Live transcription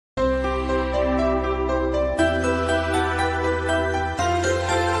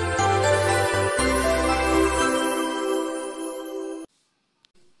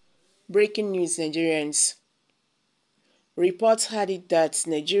Breaking news, Nigerians. Reports had it that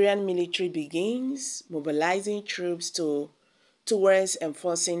Nigerian military begins mobilizing troops towards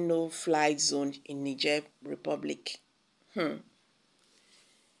enforcing no-fly zone in Niger Republic. Now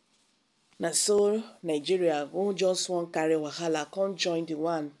so Nigeria won't just want carry wahala, can't join the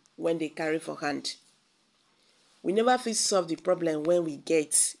one when they carry for hand. We never fit solve the problem when we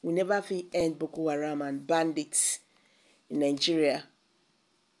get. We never fit end Boko Haram and bandits in Nigeria.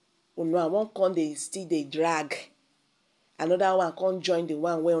 Una one con dey still dey drag. Another one can't join the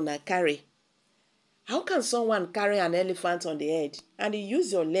one where una carry. How can someone carry an elephant on the head and you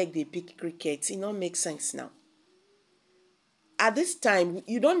use your leg they pick cricket? It don't make sense now. At this time,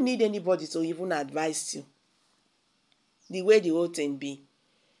 you don't need anybody to even advise you. The way the whole thing be.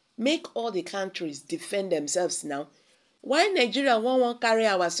 Make all the countries defend themselves now. Why Nigeria won't carry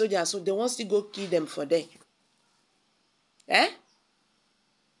our soldiers so they want to go kill them for them?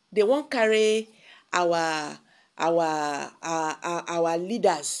 They won't carry our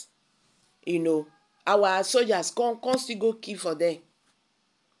leaders, our soldiers come still go kill for them.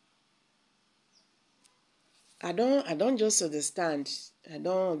 I don't just understand. I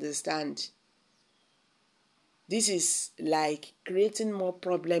don't understand. This is like creating more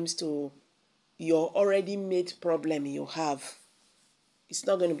problems to your already made problem you have. It's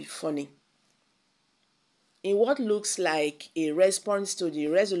not going to be funny. In what looks like a response to the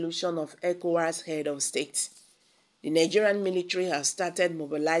resolution of ECOWAS head of state, the Nigerian military has started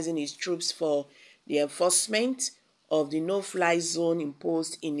mobilizing its troops for the enforcement of the no-fly zone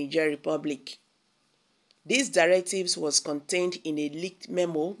imposed in Niger Republic. These directives was contained in a leaked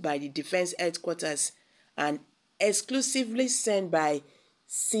memo by the Defense Headquarters and exclusively sent by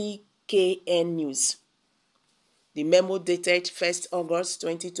CKN News. The memo dated 1st August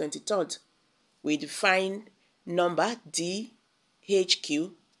 2023 with fine number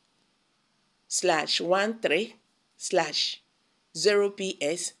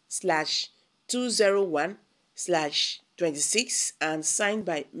and signed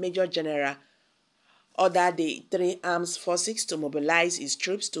by Major General ordered the three armed forces to mobilize its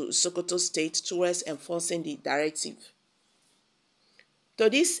troops to Sokoto State towards enforcing the directive.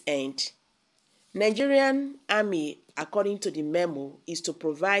 To this end, Nigerian Army, according to the memo, is to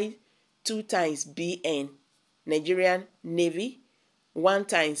provide 2 times BN, Nigerian Navy, 1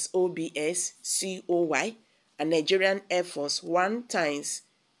 times OBS, COY, and Nigerian Air Force 1 times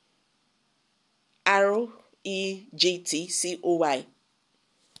REGT, COY.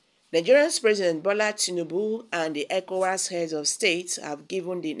 Nigeria's President Bola Tinubu and the ECOWAS heads of state have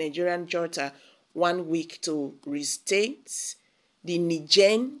given the Nigerian junta 1 week to restate the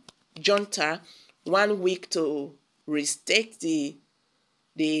Niger junta 1 week to restate the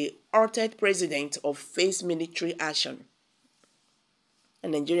altered president of face military action.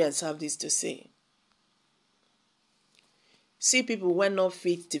 And Nigerians have this to say. See people when not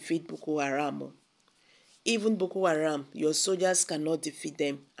fit defeat Boko Haram. Even Boko Haram, your soldiers cannot defeat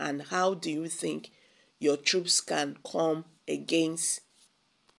them. And how do you think your troops can come against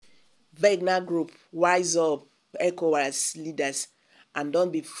Wagner Group, Wise Up, ECOWAS leaders, and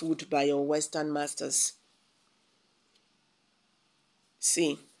don't be fooled by your Western masters?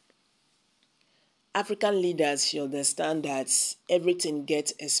 See, African leaders should understand that everything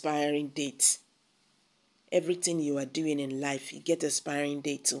gets expiring dates. Everything you are doing in life, you get expiring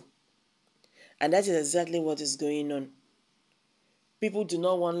date too. And that is exactly what is going on. People do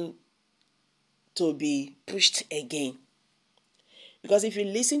not want to be pushed again. Because if you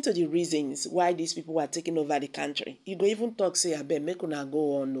listen to the reasons why these people are taking over the country, you go even talk, say, I bet, make una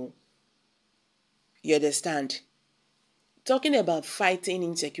go on. No. You understand? Talking about fighting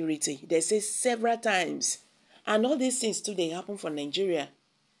insecurity, they say several times. And all these things too, they happen for Nigeria.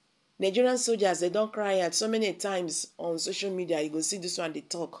 Nigerian soldiers, they don't cry out so many times on social media. You go see this one, they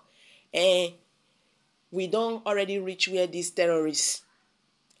talk. We don't already reach where these terrorists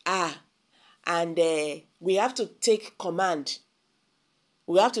are. And we have to take command.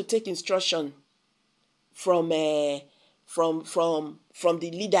 We have to take instruction from the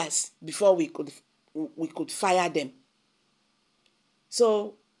leaders before we could fire them.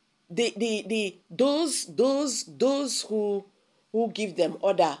 So those who give them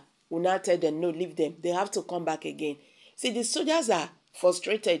order will not tell them no, leave them. They have to come back again. See, the soldiers are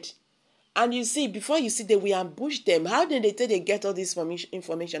frustrated. And you see, before you see, they will ambush them. How did they tell they get all this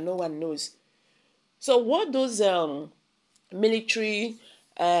information? No one knows. So what those military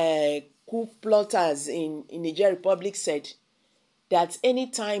coup plotters in Niger Republic said, that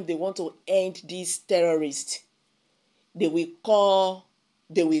anytime they want to end these terrorists, they will call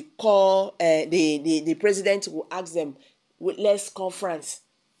the president will ask them, let's conference.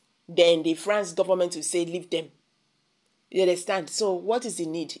 then the France government will say leave them. You understand? So what is the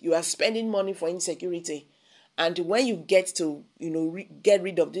need? You are spending money for insecurity. And when you get to, get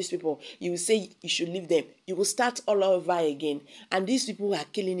rid of these people, you will say you should leave them. You will start all over again. And these people are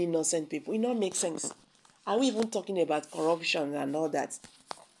killing innocent people. It don't make sense. Are we even talking about corruption and all that?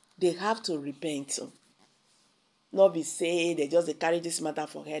 They have to repent. So. Not be say they just carry this matter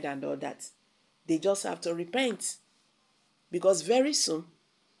for head and all that. They just have to repent. Because very soon,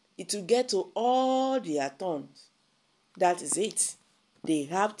 it will get to all their turns. That is it. They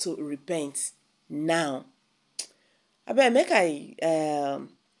have to repent now. I bet make I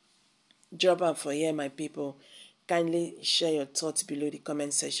drop am for here, my people. Kindly share your thoughts below the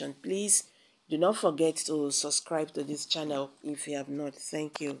comment section. Please do not forget to subscribe to this channel if you have not.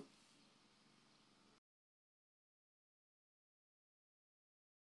 Thank you.